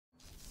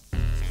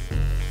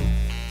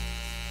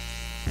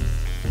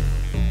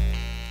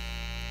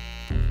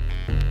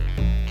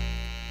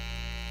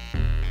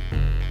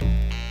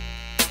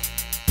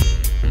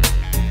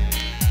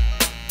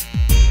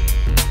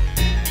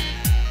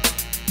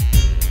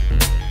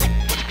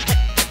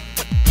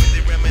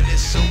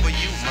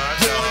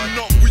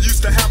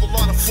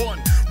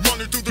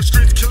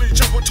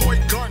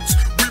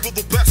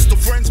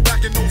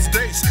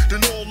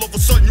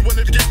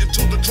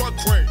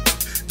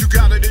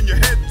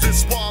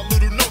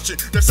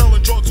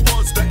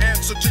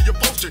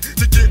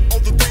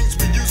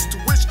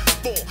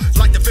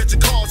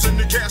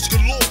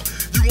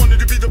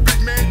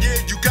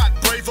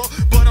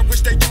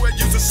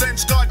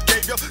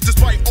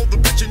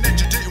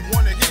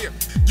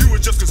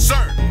is just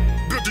concerned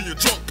building your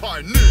drug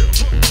pioneer.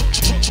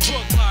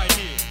 Drug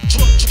pioneer.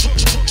 Drug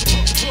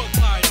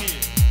pioneer.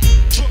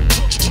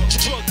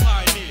 Drug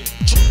pioneer.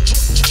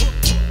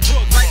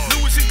 Like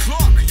Lewis and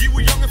Clark, you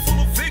were young and full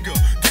of vigor.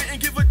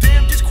 Didn't give a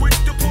damn, just quick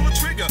to pull a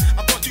trigger.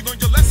 I thought you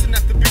learned your lesson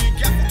after being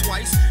gaffled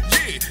twice.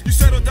 Yeah, you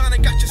settled down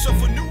and got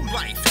yourself a new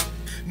life.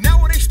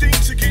 Nowadays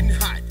things are getting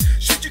hot.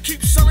 Should you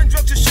keep selling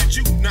drugs or should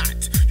you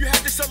not? You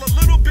had to sell a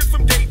little bit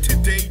from day to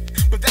day,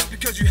 but that's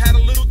because you had a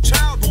little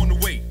child on the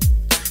way.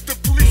 The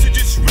police are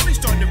just really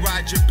starting to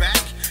ride your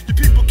back. Your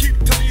people keep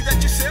telling you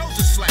that your sales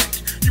are slack.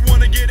 You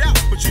wanna get out,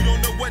 but you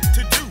don't know what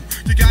to do.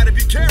 You gotta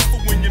be careful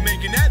when you're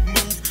making that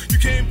move. You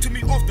came to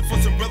me often for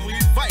some brotherly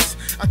advice.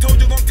 I told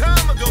you a long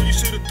time ago you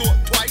should've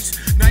thought twice.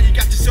 Now you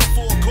got yourself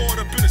all caught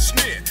up in a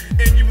snare,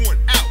 and you want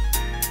out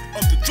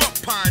of the drug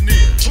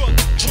pioneer. Drug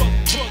pioneer.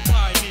 Drug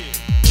pioneer.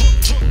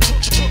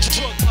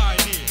 Drug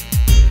pioneer.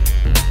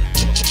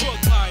 Drug pioneer. Drug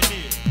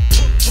pioneer.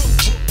 Drug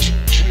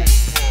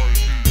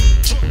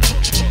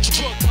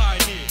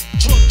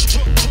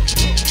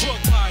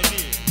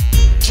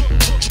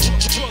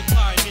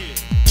pioneer.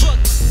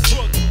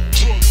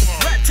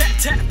 Rat tat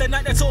tat, that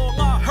night that's all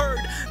I heard.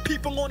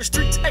 People on the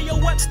streets,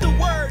 ayo, what's the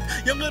word?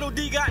 Young little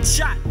D got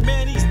shot,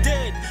 man, he's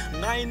dead.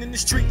 Lying in the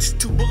streets,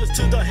 2 bullets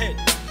to the head.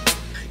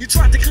 You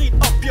tried to clean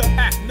up your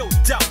act, no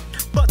doubt,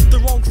 but the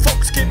wrong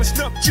folks came and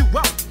snuffed you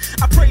out.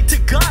 I prayed to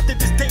God that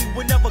this day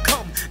would never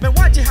come. Man,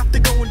 why'd you have to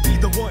go and be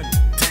the one?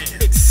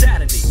 Damn. It's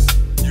Saturday.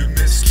 You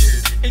miss,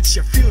 kid. It's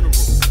your funeral.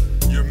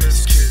 You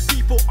miss, kid.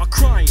 People are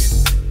crying.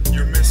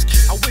 You miss,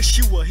 kid. I wish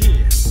you were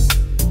here.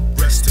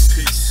 Rest in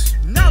peace.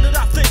 Now that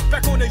I think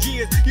back on the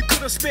years, you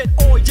could have spent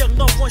all your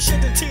loved ones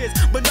shedding tears,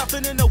 but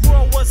nothing in the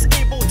world was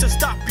able to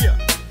stop you.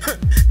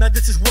 Now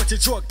this is what your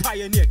drug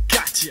pioneer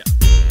got you.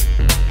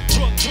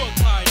 Drug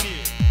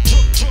pioneer.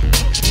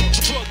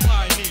 Drug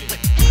pioneer.